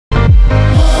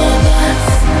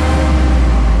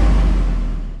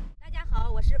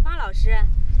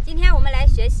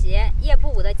学习腋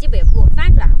部舞的基本步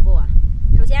翻转步。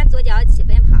首先左脚起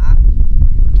奔跑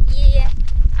，1、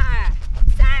2、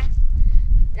3，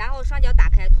然后双脚打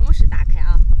开，同时打开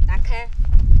啊，打开。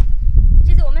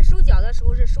这次我们收脚的时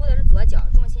候收的是左脚，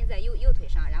重心在右腿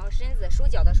上，然后身子收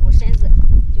脚的时候身子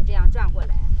就这样转过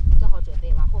来，做好准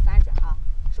备往后翻转啊，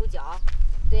收脚，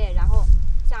对，然后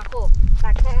向后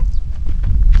打开，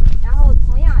然后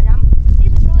同样，然后这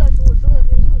次收的时候收的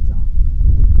是右脚，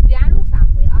原路返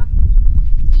回啊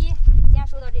，1，先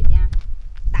收到这边，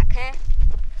打开，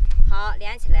好，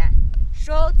连起来，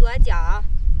收左脚，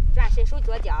转身收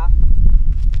左脚，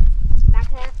打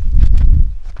开，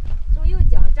收右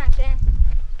脚转身，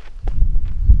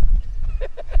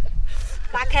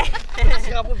打开。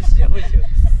不行不行。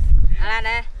好了，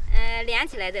来，连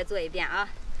起来再做一遍啊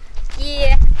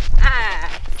，1、2、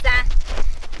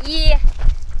3，1、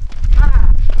2，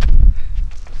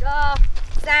收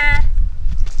3、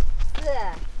4，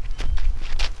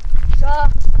收，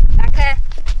打开。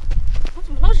我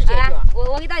怎么老是这个？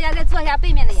我给大家再做一下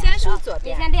背面的演示。先收左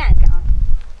边，先练一下啊。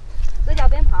左脚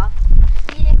奔跑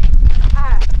，1、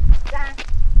2、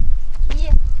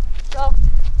3，1，收，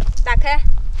打开，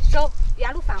收，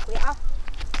原路返回啊。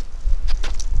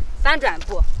翻转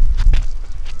步。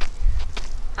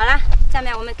好了，下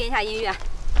面我们跟一下音乐。